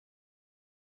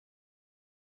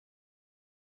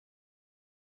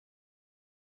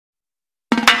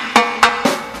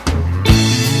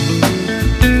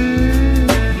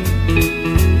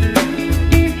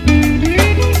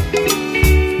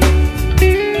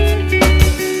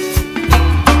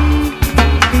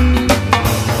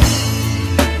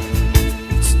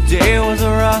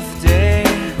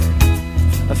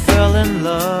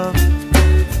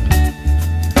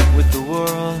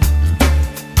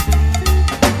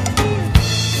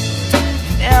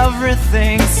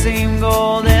everything seemed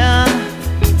golden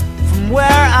from where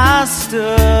I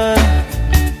stood.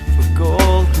 But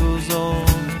gold grows old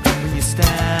when you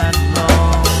stand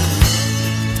alone.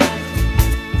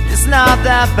 It's not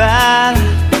that bad,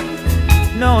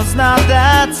 no, it's not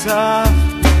that tough.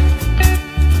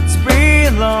 It's be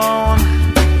alone,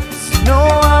 so no,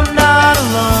 I'm not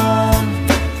alone.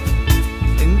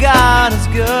 And God is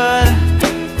good,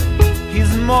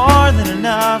 He's more than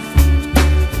enough.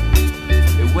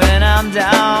 When I'm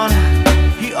down,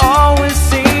 He always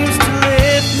seems to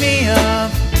lift me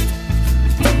up.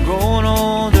 I'm growing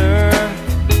older,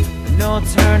 no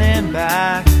turning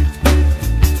back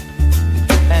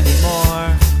anymore.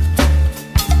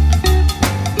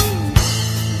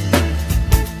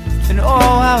 And oh,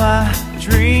 how I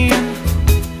dream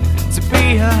to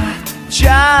be a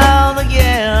child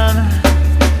again,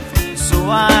 so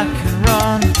I can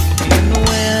run in the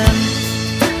wind.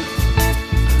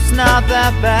 It's not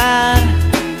that bad,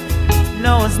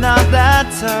 no, it's not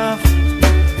that tough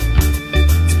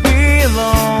to be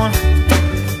alone.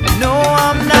 No,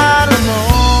 I'm not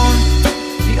alone.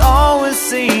 He always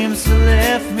seems to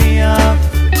lift me up.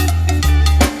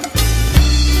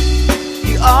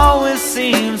 He always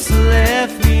seems to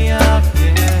lift me up,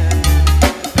 yeah.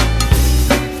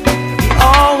 He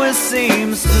always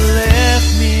seems to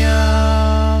lift me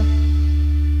up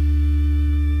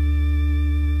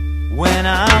when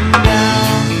I'm down.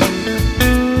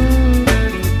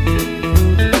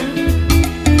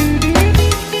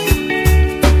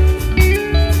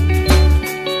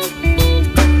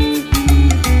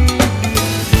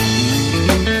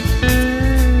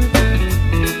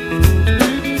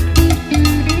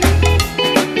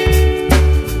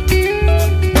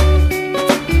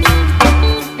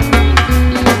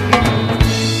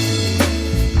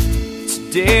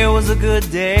 Today was a good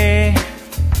day.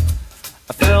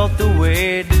 I felt the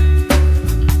weight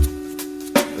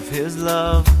of His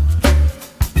love,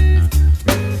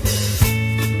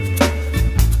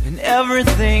 and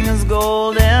everything is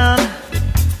golden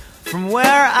from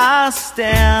where I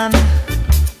stand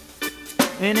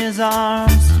in His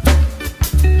arms.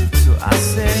 So I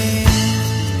say,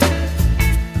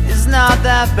 it's not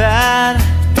that bad,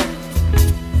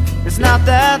 it's not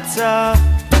that tough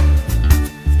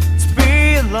to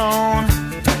be alone.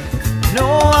 No,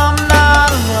 I'm not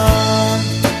alone.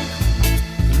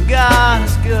 God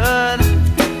is good,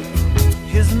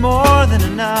 He's more than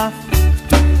enough.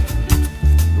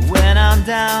 But when I'm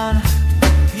down,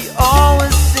 He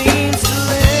always seems to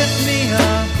lift me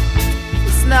up.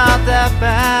 It's not that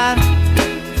bad,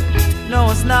 no,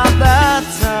 it's not that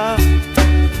tough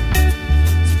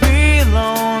to be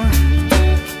alone.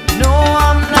 No,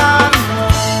 I'm not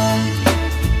alone.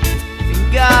 And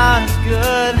God is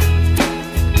good,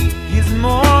 He's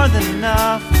more than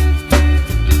enough.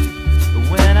 But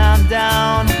when I'm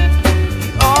down,